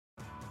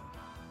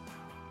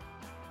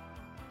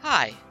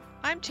Hi,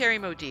 I'm Terry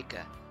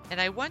Modica, and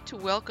I want to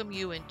welcome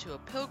you into a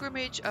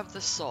pilgrimage of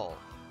the soul,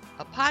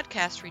 a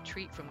podcast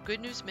retreat from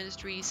Good News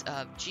Ministries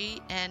of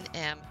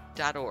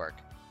GNM.org.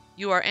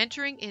 You are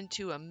entering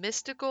into a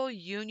mystical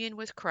union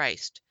with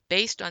Christ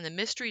based on the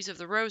mysteries of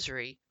the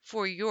Rosary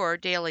for your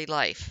daily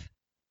life.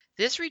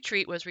 This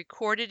retreat was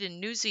recorded in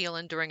New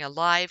Zealand during a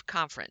live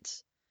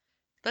conference.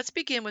 Let's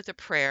begin with a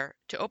prayer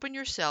to open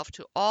yourself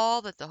to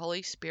all that the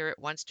Holy Spirit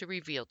wants to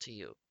reveal to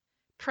you.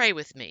 Pray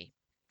with me.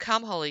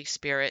 Come, Holy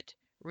Spirit,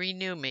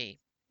 renew me.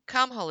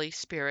 Come, Holy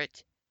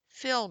Spirit,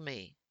 fill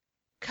me.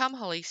 Come,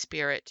 Holy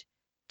Spirit,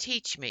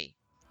 teach me.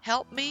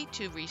 Help me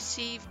to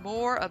receive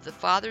more of the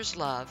Father's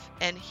love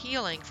and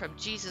healing from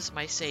Jesus,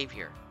 my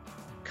Savior.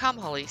 Come,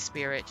 Holy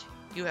Spirit,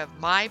 you have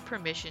my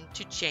permission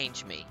to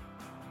change me.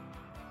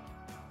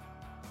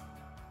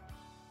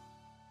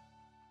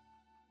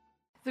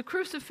 The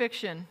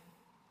crucifixion,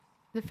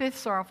 the fifth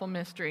sorrowful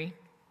mystery,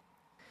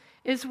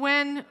 is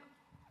when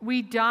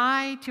we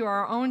die to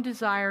our own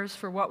desires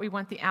for what we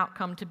want the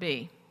outcome to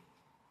be.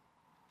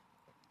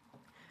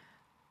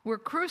 We're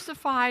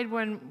crucified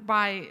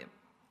by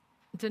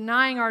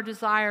denying our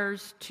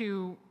desires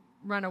to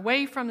run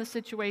away from the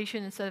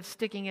situation instead of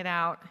sticking it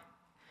out.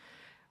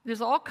 There's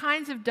all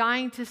kinds of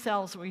dying to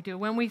selves that we do.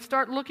 When we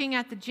start looking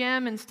at the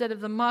gem instead of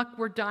the muck,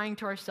 we're dying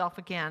to ourselves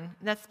again.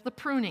 That's the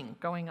pruning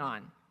going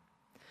on.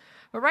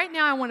 But right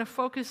now I want to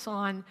focus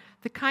on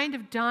the kind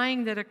of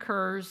dying that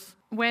occurs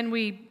when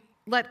we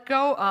let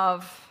go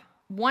of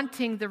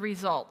wanting the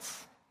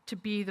results to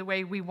be the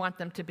way we want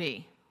them to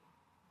be.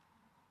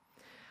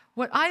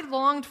 What I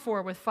longed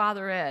for with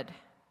Father Ed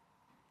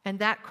and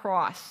that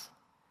cross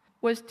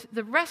was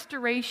the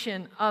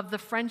restoration of the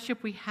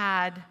friendship we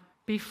had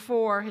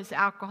before his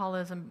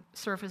alcoholism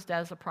surfaced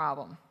as a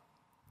problem.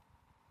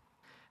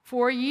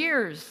 For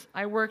years,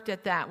 I worked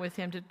at that with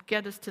him to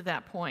get us to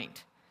that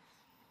point.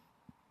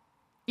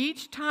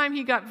 Each time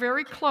he got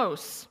very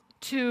close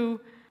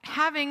to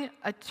having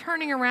a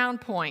turning around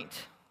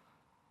point,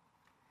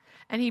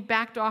 and he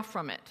backed off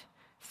from it.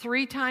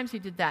 3 times he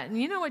did that.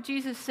 And you know what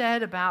Jesus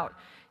said about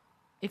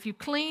if you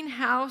clean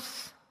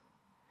house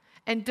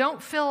and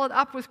don't fill it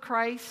up with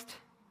Christ,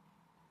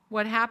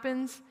 what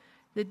happens?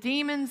 The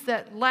demons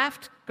that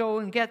left go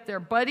and get their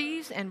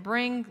buddies and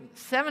bring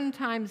 7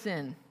 times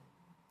in.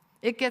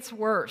 It gets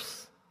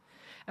worse.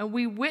 And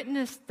we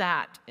witnessed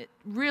that. It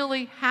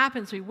really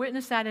happens. We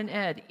witnessed that in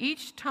Ed.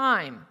 Each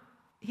time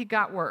he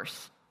got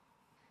worse.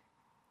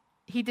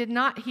 He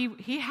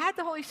had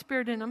the Holy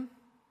Spirit in him.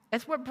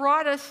 That's what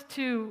brought us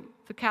to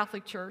the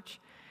Catholic Church.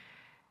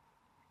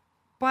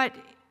 But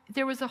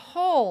there was a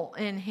hole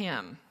in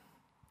him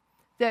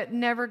that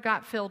never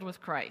got filled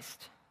with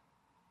Christ.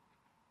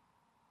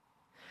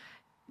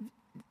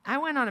 I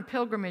went on a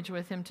pilgrimage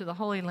with him to the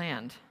Holy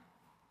Land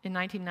in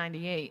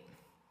 1998.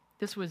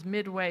 This was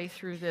midway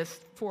through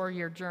this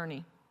 4-year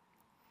journey.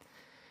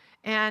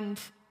 And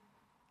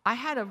I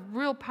had a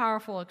real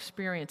powerful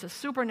experience, a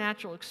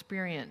supernatural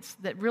experience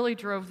that really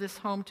drove this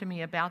home to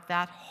me about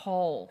that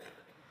hole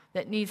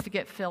that needs to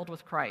get filled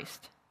with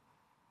Christ.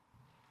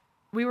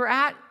 We were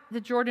at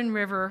the Jordan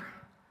River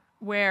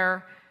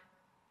where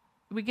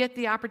we get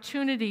the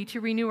opportunity to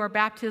renew our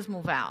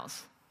baptismal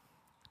vows,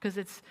 because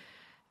it's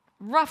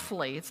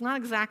not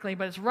exactly,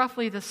 but it's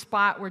roughly the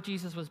spot where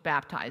Jesus was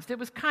baptized. It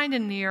was kind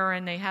of near,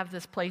 and they have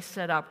this place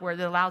set up where it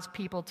allows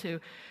people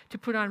to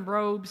put on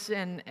robes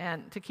and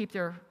to keep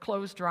their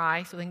clothes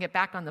dry so they can get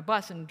back on the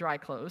bus in dry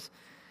clothes.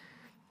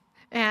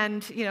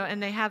 And,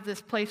 and they have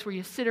this place where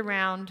you sit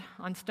around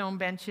on stone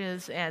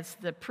benches as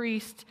the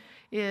priest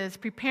is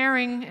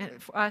preparing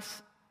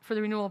us for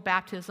the renewal of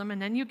baptism, and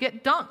then you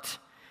get dunked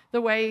the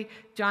way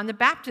John the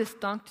Baptist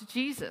dunked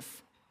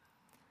Jesus.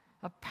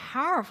 A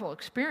powerful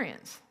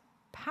experience.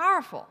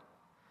 Powerful.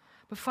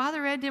 But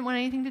Father Ed didn't want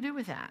anything to do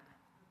with that.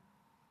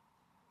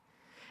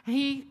 And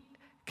he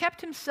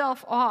kept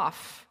himself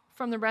off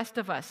from the rest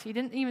of us. He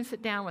didn't even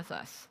sit down with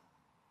us.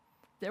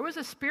 There was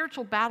a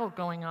spiritual battle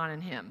going on in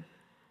him.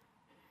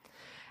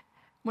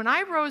 When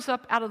I rose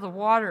up out of the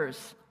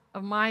waters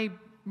of my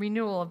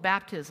renewal of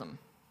baptism,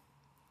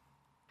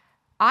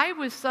 I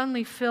was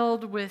suddenly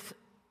filled with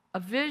a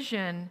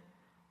vision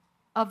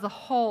of the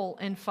hole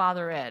in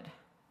Father Ed.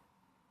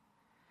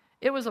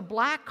 It was a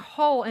black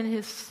hole in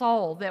his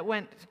soul that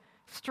went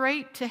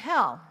straight to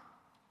hell.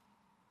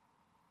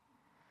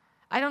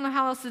 I don't know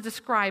how else to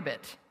describe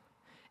it.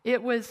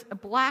 It was a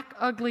black,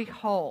 ugly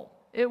hole.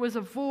 It was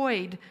a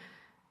void,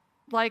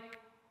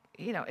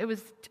 it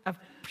was a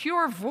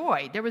pure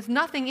void. There was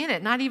nothing in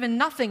it, not even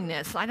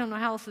nothingness. I don't know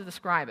how else to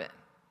describe it.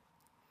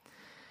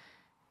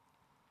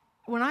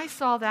 When I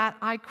saw that,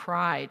 I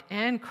cried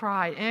and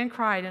cried and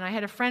cried, and I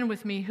had a friend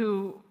with me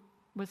who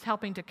was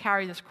helping me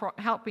carry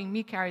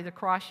the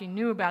cross. She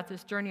knew about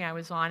this journey I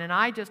was on, and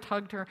I just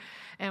hugged her,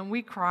 and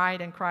we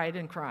cried and cried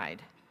and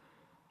cried.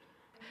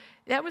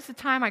 That was the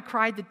time I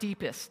cried the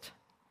deepest,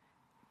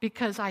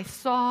 because I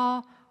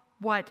saw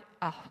what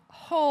a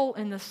hole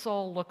in the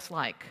soul looks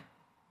like.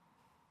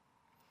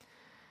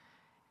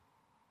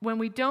 When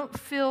we don't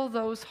fill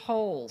those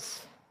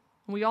holes,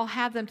 we all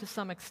have them to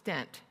some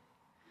extent,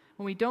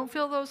 when we don't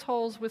fill those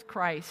holes with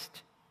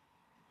Christ,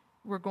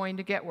 we're going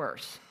to get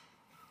worse.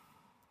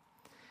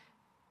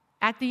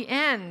 At the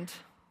end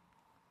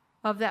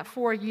of that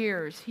 4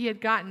 years, he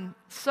had gotten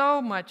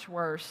so much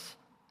worse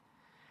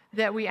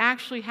that we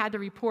actually had to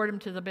report him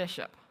to the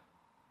bishop.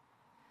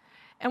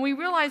 And we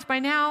realized by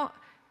now,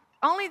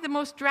 only the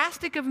most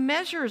drastic of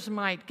measures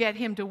might get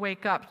him to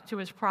wake up to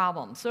his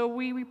problem. So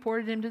we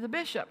reported him to the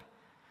bishop.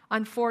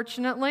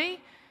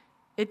 Unfortunately,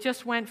 it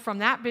just went from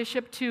that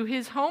bishop to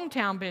his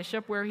hometown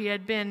bishop, where he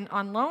had been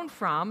on loan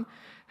from,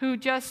 who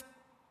just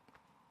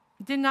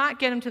did not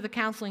get him to the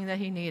counseling that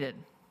he needed.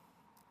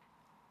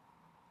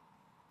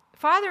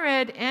 Father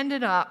Ed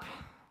ended up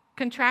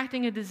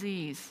contracting a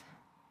disease.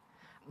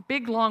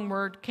 Big, long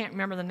word, can't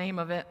remember the name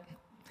of it.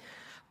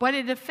 But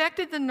it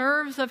affected the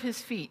nerves of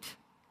his feet.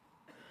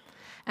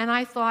 And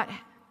I thought,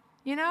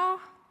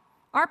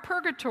 our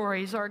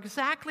purgatories are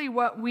exactly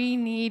what we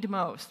need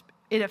most.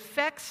 It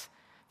affects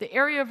the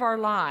area of our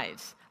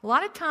lives. A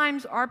lot of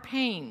times our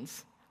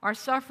pains, our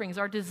sufferings,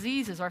 our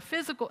diseases, our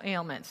physical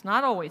ailments,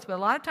 not always, but a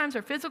lot of times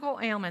our physical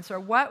ailments are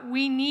what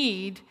we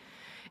need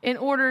in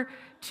order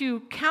to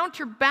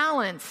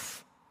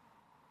counterbalance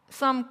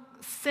some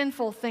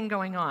sinful thing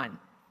going on.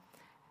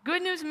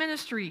 Good News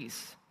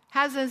Ministries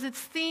has as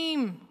its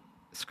theme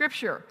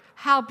scripture,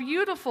 how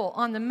beautiful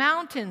on the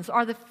mountains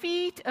are the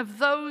feet of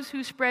those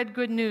who spread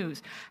good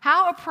news.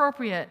 How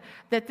appropriate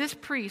that this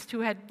priest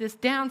who had this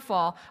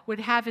downfall would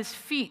have his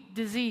feet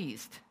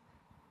diseased.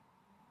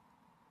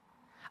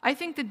 I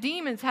think the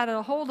demons had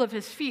a hold of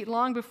his feet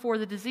long before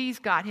the disease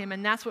got him,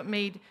 and that's what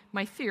made,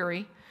 my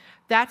theory,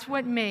 that's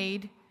what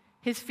made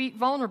his feet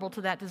vulnerable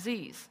to that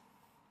disease.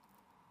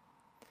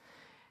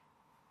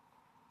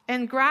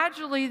 And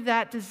gradually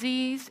that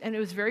disease, and it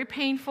was very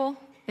painful,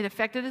 it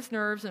affected his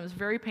nerves, and it was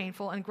very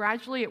painful, and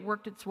gradually it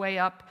worked its way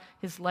up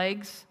his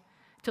legs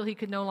till he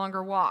could no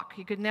longer walk.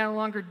 He could no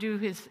longer do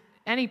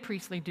any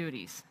priestly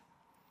duties.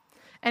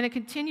 And it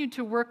continued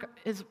to work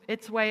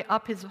its way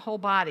up his whole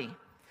body,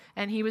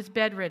 and he was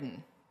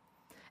bedridden.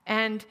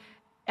 And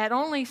at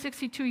only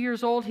 62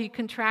 years old, he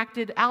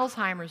contracted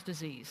Alzheimer's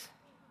disease.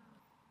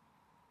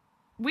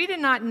 We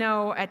did not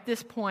know at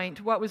this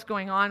point what was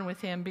going on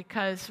with him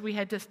because we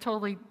had just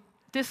totally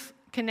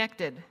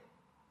disconnected,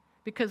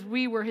 because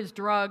we were his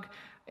drug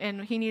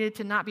and he needed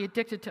to not be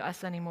addicted to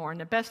us anymore.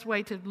 And the best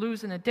way to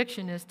lose an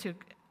addiction is to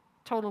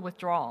total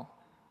withdrawal,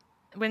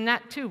 when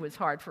that too was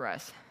hard for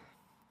us.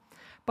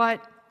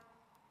 But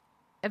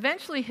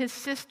eventually his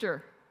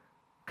sister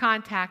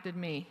contacted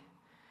me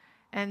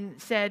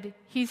and said,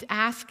 "He's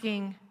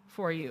asking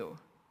for you."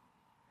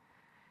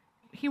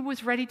 He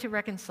was ready to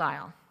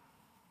reconcile.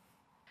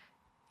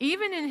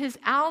 Even in his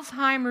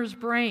Alzheimer's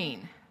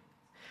brain,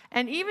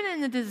 and even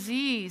in the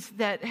disease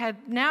that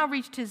had now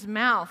reached his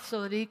mouth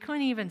so that he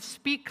couldn't even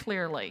speak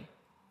clearly,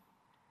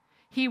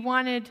 he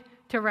wanted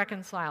to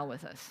reconcile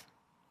with us.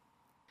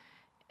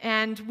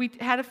 And we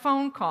had a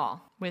phone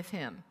call with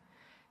him.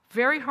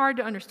 Very hard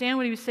to understand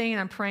what he was saying,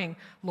 and I'm praying,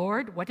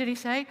 "Lord, what did he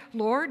say?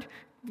 Lord,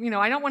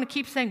 I don't want to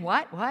keep saying,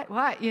 what?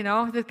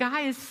 The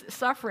guy is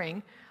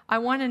suffering. I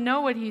want to know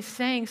what he's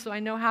saying so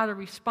I know how to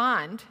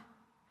respond."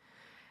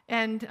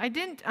 And I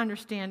didn't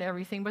understand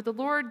everything, but the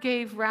Lord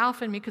gave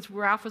Ralph and me, because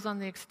Ralph was on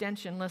the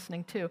extension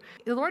listening too,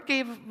 the Lord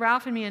gave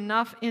Ralph and me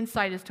enough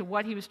insight as to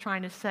what he was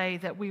trying to say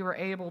that we were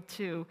able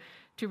to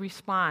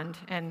respond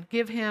and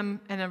give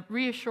him and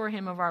reassure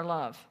him of our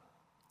love.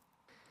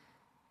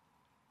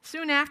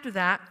 Soon after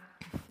that,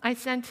 I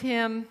sent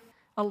him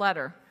a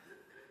letter.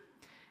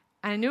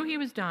 I knew he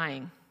was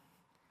dying,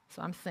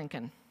 so I'm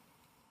thinking,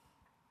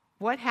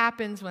 what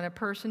happens when a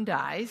person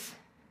dies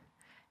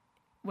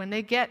when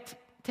they get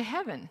to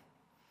heaven?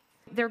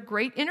 They're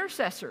great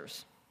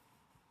intercessors.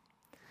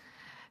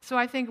 So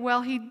I think,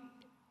 well,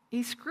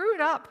 he screwed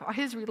up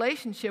his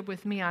relationship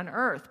with me on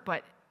earth,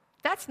 but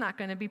that's not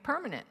going to be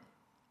permanent.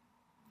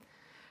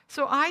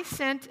 So I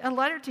sent a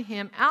letter to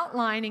him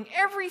outlining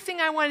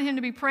everything I wanted him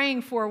to be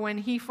praying for when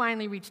he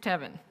finally reached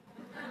heaven.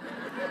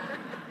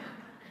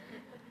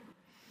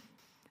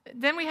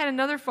 Then we had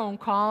another phone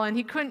call, and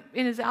he couldn't,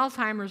 in his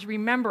Alzheimer's,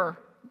 remember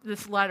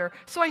this letter.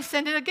 So I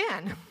sent it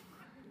again.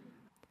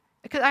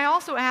 Because I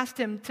also asked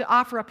him to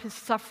offer up his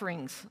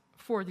sufferings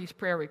for these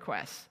prayer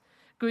requests.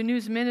 Good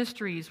News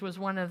Ministries was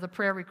one of the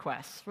prayer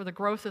requests for the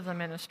growth of the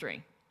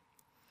ministry.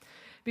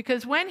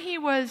 Because when he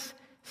was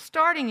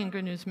starting in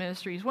Good News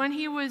Ministries, when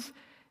he was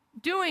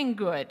doing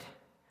good,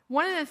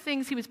 one of the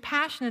things he was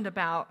passionate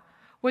about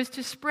was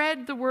to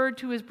spread the word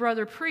to his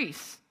brother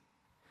priests.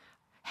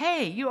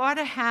 Hey, you ought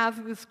to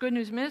have this Good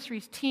News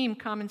Ministries team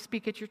come and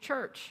speak at your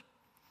church.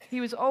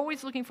 He was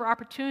always looking for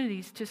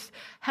opportunities to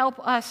help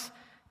us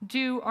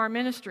do our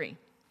ministry.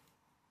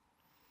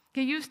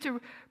 He used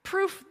to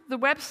proof the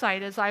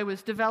website as I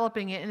was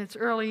developing it in its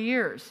early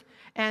years.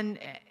 And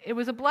it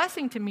was a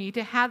blessing to me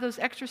to have those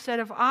extra set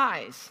of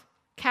eyes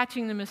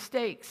catching the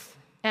mistakes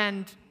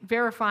and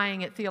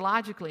verifying it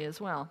theologically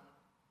as well.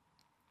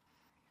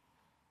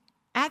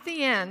 At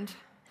the end,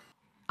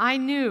 I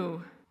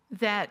knew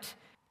that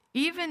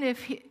even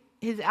if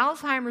his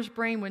Alzheimer's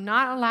brain would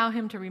not allow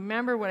him to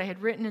remember what I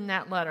had written in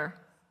that letter.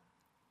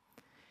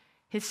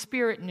 His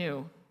spirit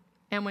knew.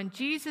 And when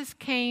Jesus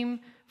came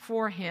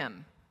for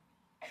him,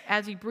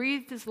 as he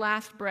breathed his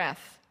last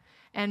breath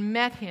and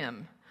met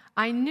him,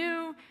 I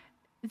knew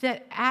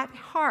that at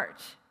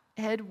heart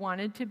Ed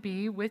wanted to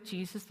be with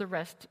Jesus the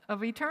rest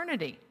of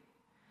eternity.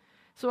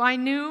 So I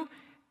knew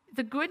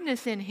the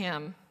goodness in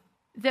him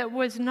that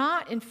was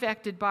not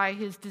infected by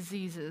his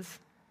diseases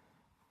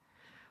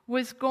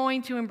was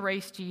going to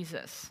embrace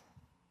Jesus.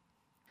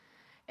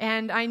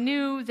 And I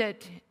knew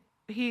that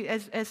he,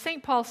 as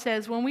St. Paul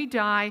says, when we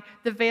die,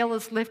 the veil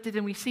is lifted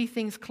and we see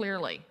things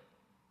clearly.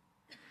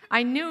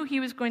 I knew he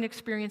was going to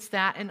experience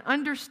that and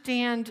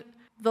understand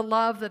the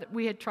love that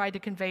we had tried to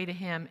convey to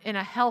him in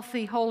a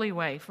healthy, holy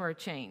way for a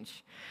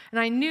change. And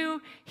I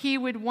knew he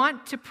would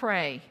want to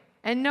pray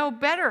and know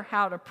better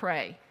how to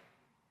pray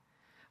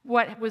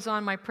what was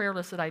on my prayer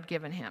list that I'd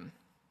given him.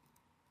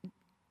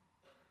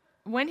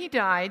 When he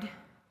died,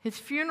 his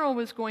funeral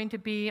was going to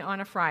be on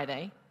a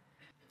Friday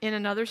in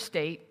another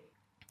state.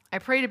 I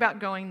prayed about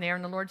going there,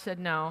 and the Lord said,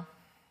 no,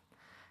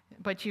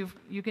 but you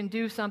can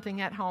do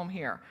something at home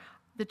here.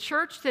 The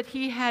church that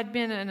he had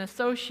been an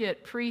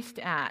associate priest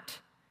at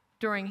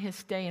during his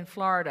stay in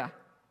Florida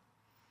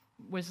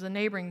was the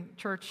neighboring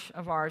church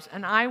of ours,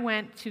 and I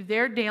went to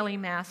their daily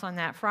Mass on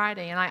that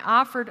Friday, and I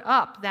offered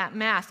up that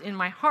Mass in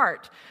my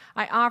heart.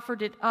 I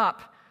offered it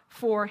up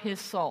for his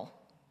soul.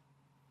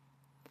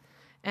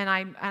 And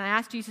I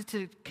asked Jesus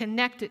to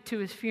connect it to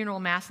his funeral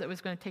Mass that was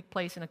going to take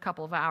place in a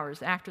couple of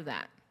hours after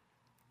that.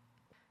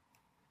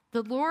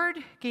 The Lord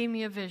gave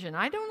me a vision.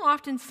 I don't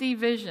often see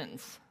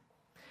visions.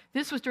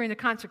 This was during the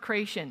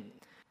consecration.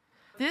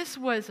 This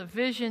was a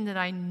vision that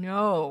I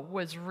know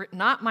was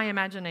not my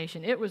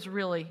imagination. It was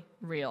really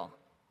real.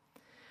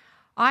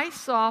 I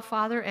saw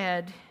Father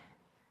Ed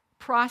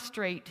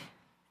prostrate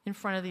in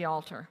front of the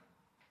altar.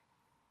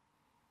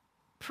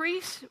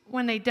 Priests,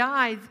 when they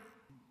die,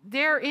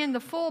 they're in the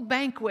full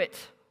banquet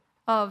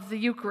of the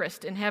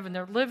Eucharist in heaven.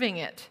 They're living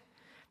it.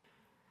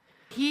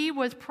 He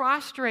was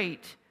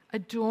prostrate,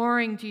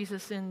 adoring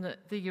Jesus in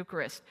the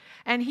Eucharist.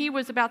 And he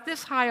was about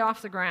this high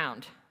off the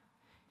ground,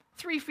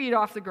 3 feet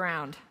off the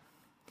ground,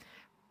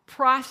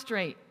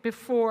 prostrate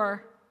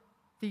before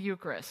the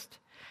Eucharist.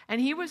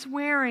 And he was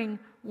wearing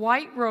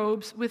white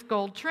robes with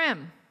gold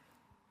trim.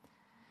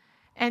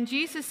 And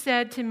Jesus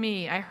said to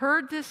me, I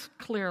heard this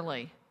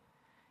clearly,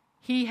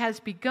 he has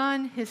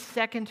begun his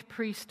second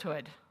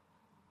priesthood.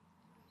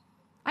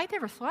 I'd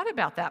never thought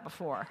about that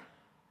before.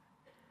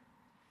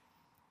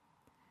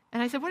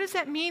 And I said, what does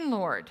that mean,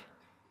 Lord?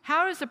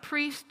 How is a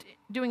priest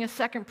doing a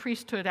second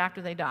priesthood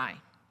after they die?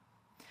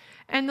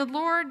 And the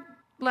Lord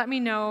let me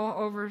know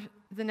over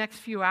the next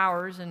few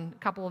hours and a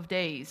couple of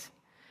days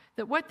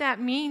that what that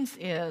means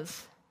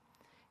is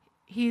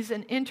he's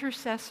an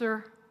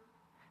intercessor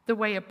the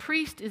way a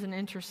priest is an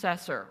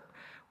intercessor,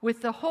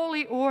 with the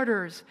holy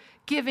orders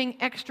giving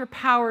extra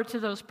power to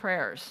those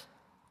prayers.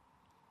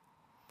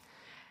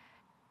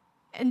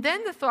 And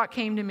then the thought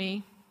came to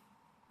me,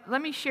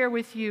 let me share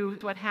with you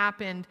what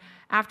happened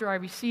after I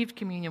received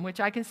communion, which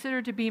I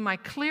consider to be my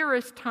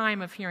clearest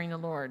time of hearing the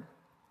Lord.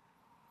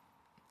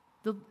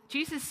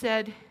 Jesus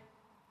said,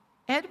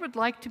 Ed would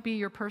like to be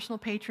your personal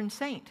patron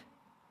saint.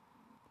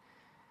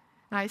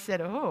 And I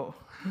said, oh,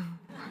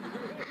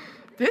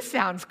 this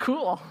sounds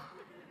cool.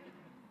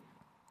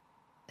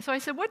 So I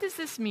said, what does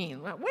this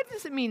mean? What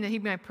does it mean that he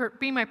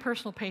be my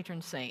personal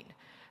patron saint?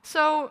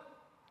 So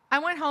I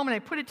went home and I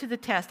put it to the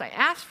test. I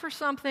asked for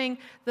something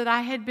that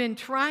I had been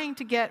trying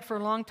to get for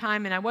a long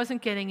time and I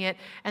wasn't getting it,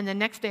 and the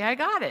next day I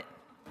got it.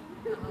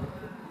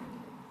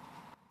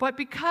 But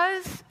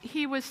because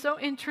he was so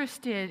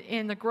interested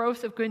in the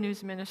growth of Good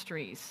News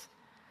Ministries,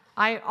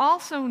 I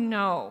also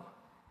know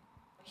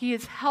he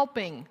is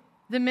helping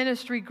the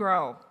ministry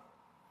grow.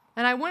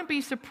 And I wouldn't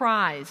be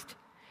surprised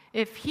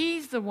if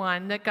he's the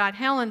one that got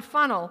Helen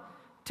Funnel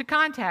to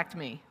contact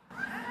me.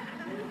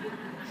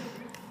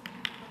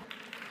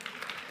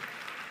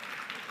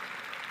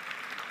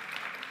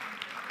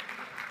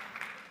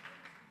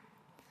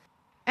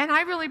 And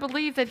I really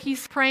believe that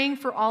he's praying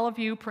for all of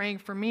you, praying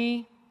for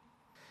me.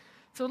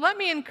 So let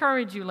me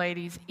encourage you,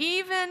 ladies,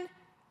 even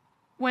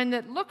when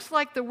it looks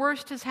like the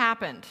worst has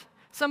happened,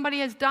 somebody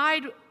has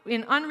died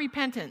in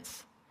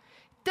unrepentance,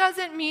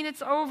 doesn't mean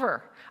it's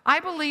over. I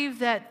believe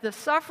that the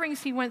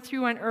sufferings he went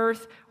through on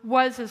earth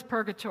was his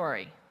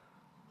purgatory.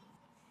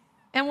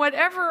 And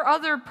whatever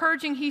other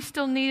purging he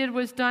still needed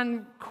was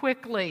done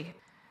quickly.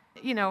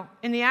 You know,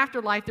 in the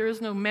afterlife, there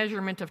is no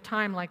measurement of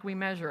time like we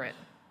measure it.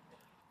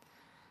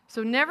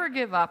 So never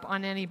give up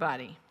on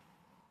anybody.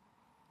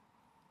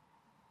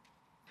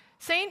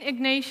 St.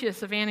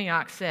 Ignatius of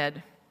Antioch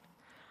said,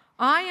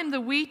 I am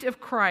the wheat of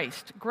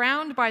Christ,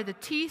 ground by the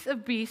teeth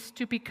of beasts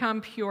to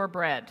become pure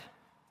bread.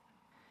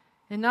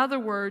 In other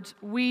words,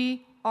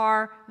 we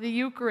are the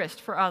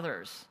Eucharist for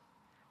others.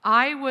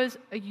 I was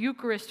a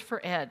Eucharist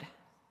for Ed.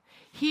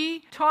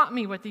 He taught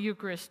me what the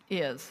Eucharist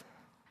is.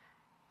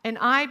 And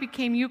I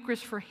became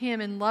Eucharist for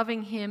him in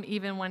loving him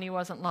even when he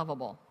wasn't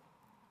lovable.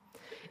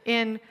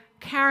 In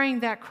carrying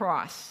that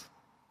cross,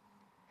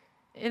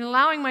 in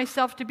allowing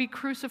myself to be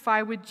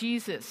crucified with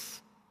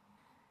Jesus,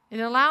 in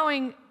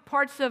allowing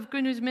parts of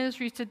Good News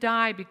Ministries to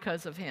die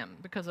because of him,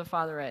 because of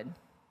Father Ed.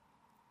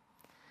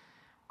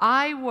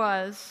 I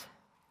was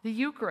the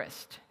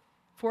Eucharist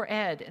for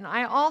Ed, and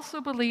I also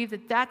believe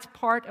that that's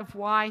part of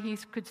why he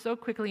could so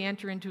quickly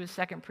enter into his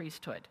second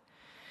priesthood.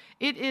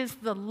 It is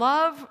the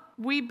love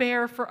we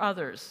bear for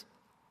others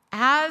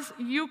as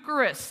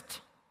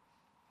Eucharist,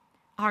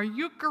 our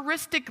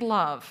Eucharistic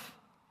love,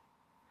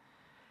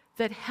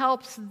 that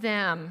helps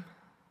them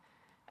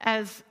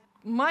as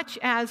much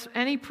as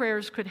any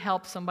prayers could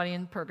help somebody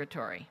in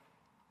purgatory.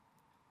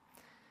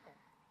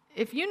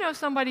 If you know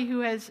somebody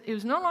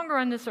who's no longer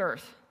on this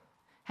earth,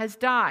 has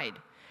died,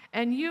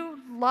 and you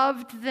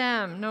loved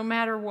them no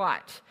matter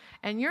what,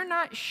 and you're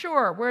not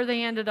sure where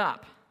they ended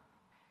up,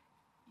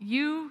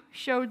 you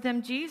showed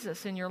them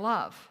Jesus in your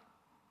love.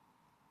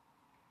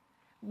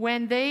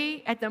 When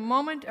they, at the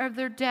moment of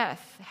their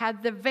death,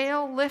 had the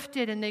veil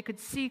lifted and they could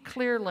see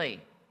clearly,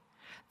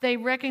 they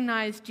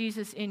recognized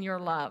Jesus in your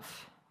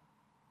love.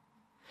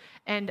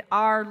 And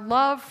our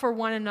love for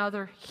one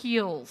another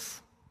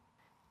heals.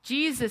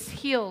 Jesus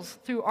heals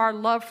through our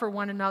love for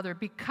one another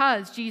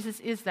because Jesus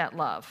is that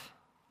love.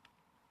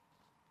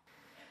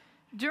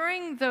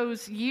 During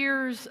those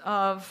years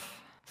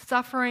of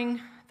suffering,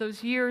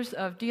 those years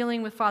of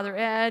dealing with Father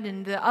Ed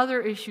and the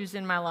other issues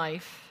in my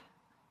life,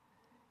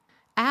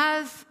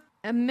 as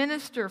a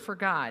minister for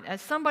God,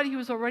 as somebody who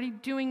was already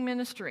doing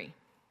ministry,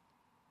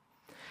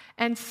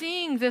 and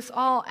seeing this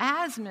all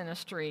as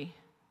ministry,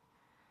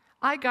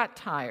 I got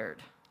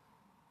tired.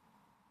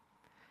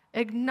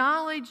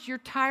 Acknowledge your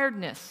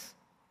tiredness.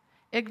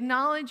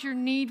 Acknowledge your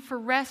need for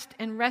rest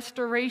and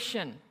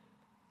restoration.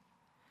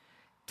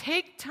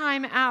 Take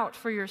time out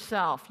for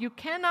yourself. You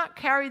cannot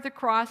carry the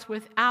cross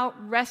without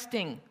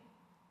resting.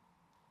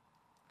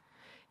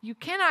 You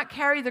cannot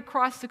carry the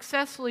cross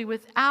successfully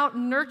without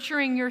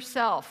nurturing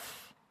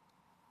yourself,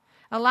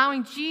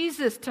 allowing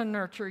Jesus to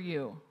nurture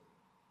you.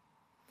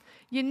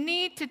 You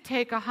need to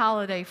take a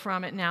holiday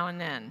from it now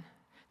and then.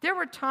 There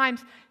were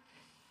times,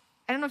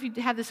 I don't know if you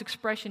have this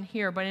expression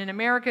here, but in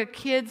America,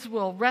 kids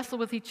will wrestle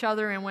with each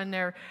other, and when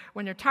they're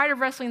tired of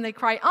wrestling, they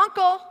cry,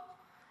 "Uncle!"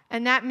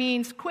 And that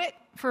means quit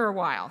for a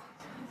while.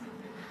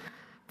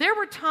 There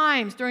were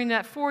times during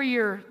that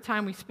 4-year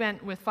time we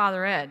spent with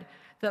Father Ed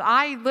that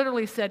I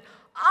literally said,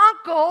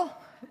 "Uncle,"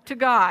 to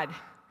God.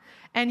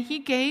 And he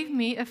gave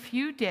me a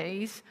few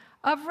days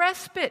of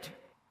respite.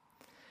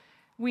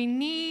 We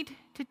need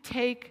to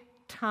take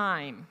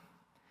time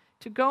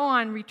to go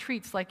on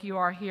retreats like you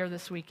are here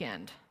this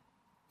weekend.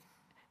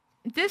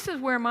 This is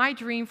where my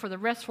dream for the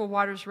Restful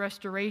Waters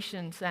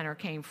Restoration Center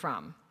came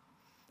from.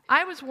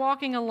 I was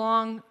walking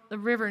along the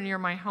river near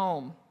my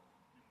home,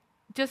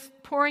 just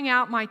pouring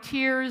out my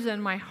tears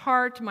and my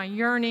heart, my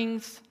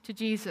yearnings to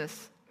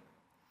Jesus.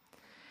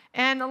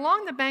 And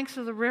along the banks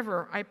of the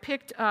river, I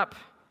picked up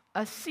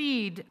a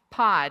seed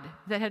pod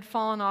that had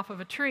fallen off of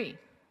a tree.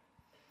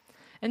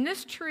 And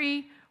this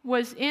tree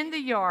was in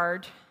the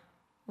yard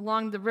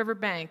along the river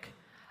bank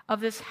of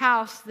this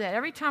house that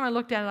every time I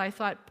looked at it, I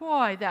thought,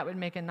 boy, that would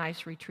make a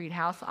nice retreat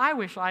house. I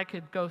wish I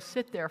could go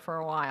sit there for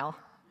a while.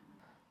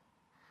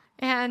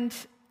 And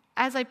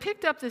as I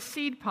picked up the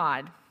seed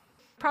pod,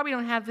 probably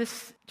don't have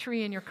this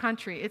tree in your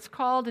country. It's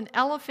called an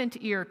elephant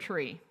ear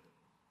tree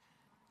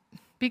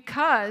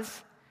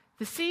because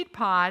the seed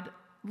pod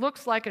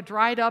looks like a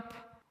dried up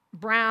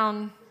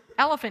brown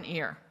elephant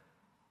ear,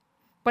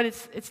 but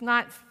it's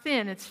not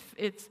thin.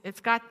 It's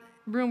got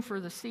room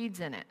for the seeds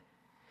in it.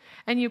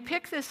 And you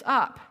pick this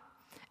up,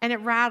 and it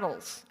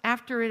rattles.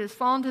 After it has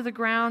fallen to the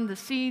ground, the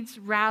seeds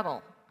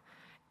rattle.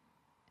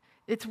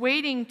 It's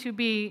waiting to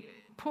be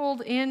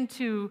pulled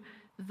into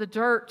the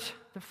dirt,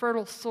 the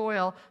fertile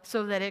soil,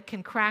 so that it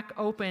can crack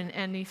open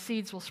and these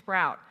seeds will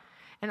sprout.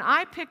 And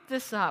I picked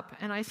this up,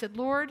 and I said,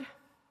 Lord,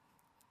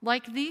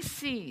 like these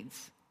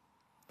seeds,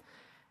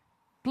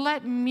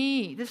 let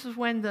me, this is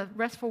when the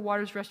Restful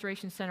Waters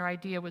Restoration Center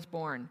idea was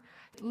born,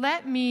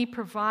 let me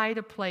provide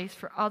a place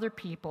for other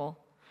people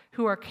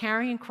who are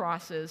carrying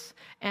crosses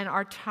and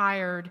are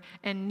tired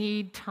and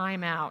need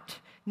time out,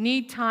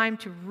 need time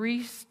to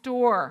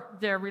restore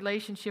their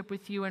relationship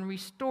with you and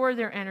restore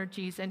their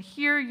energies and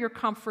hear your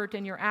comfort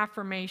and your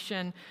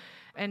affirmation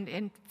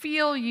and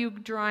feel you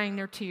drying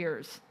their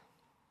tears.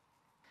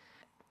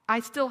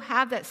 I still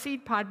have that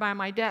seed pod by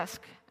my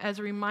desk as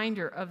a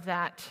reminder of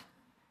that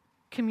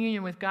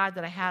communion with God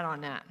that I had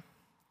on that.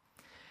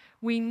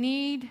 We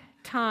need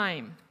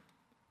time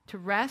to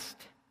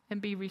rest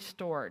and be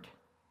restored.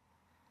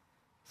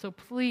 So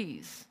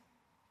please,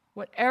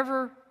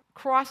 whatever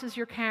crosses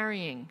you're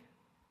carrying,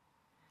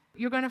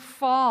 you're going to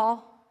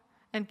fall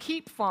and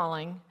keep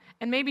falling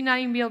and maybe not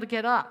even be able to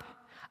get up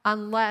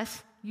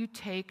unless you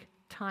take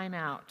time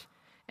out.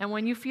 And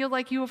when you feel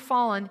like you have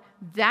fallen,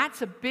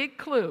 that's a big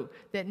clue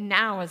that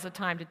now is the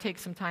time to take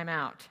some time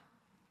out.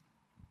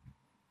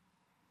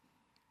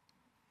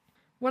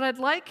 What I'd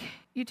like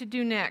you to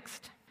do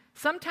next,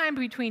 sometime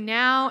between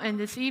now and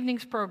this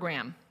evening's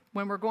program,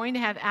 when we're going to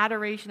have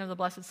adoration of the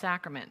Blessed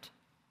Sacrament.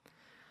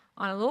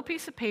 On a little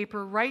piece of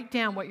paper, write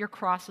down what your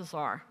crosses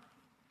are.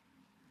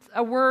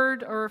 A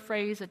word or a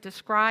phrase that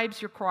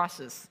describes your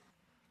crosses,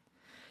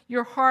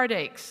 your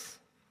heartaches,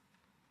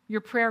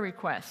 your prayer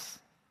requests.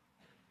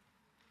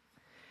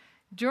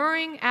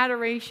 During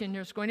adoration,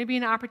 there's going to be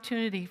an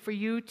opportunity for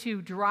you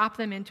to drop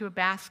them into a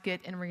basket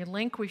and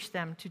relinquish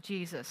them to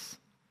Jesus.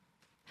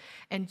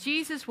 And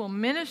Jesus will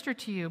minister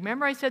to you.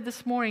 Remember I said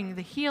this morning,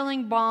 the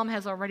healing balm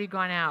has already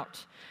gone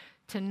out.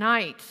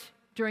 Tonight,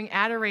 during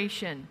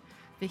adoration,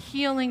 the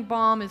healing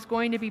balm is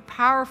going to be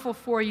powerful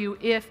for you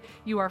if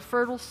you are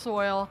fertile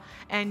soil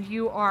and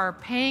you are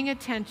paying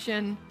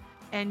attention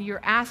and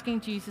you're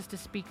asking Jesus to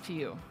speak to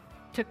you,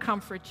 to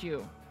comfort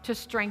you, to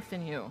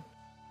strengthen you.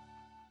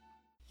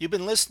 You've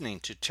been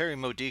listening to Terry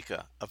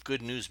Modica of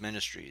Good News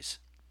Ministries.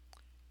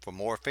 For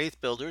more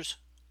faith builders,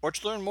 or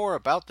to learn more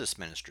about this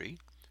ministry,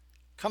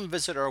 come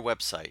visit our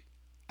website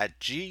at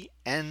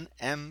gnm.org.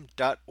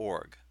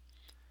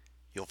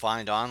 You'll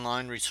find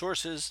online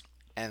resources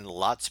and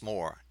lots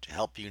more to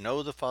help you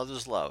know the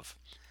Father's love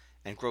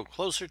and grow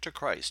closer to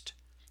Christ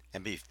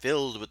and be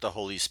filled with the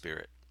Holy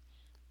Spirit.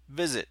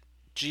 Visit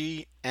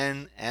gnm.org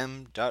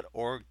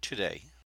today.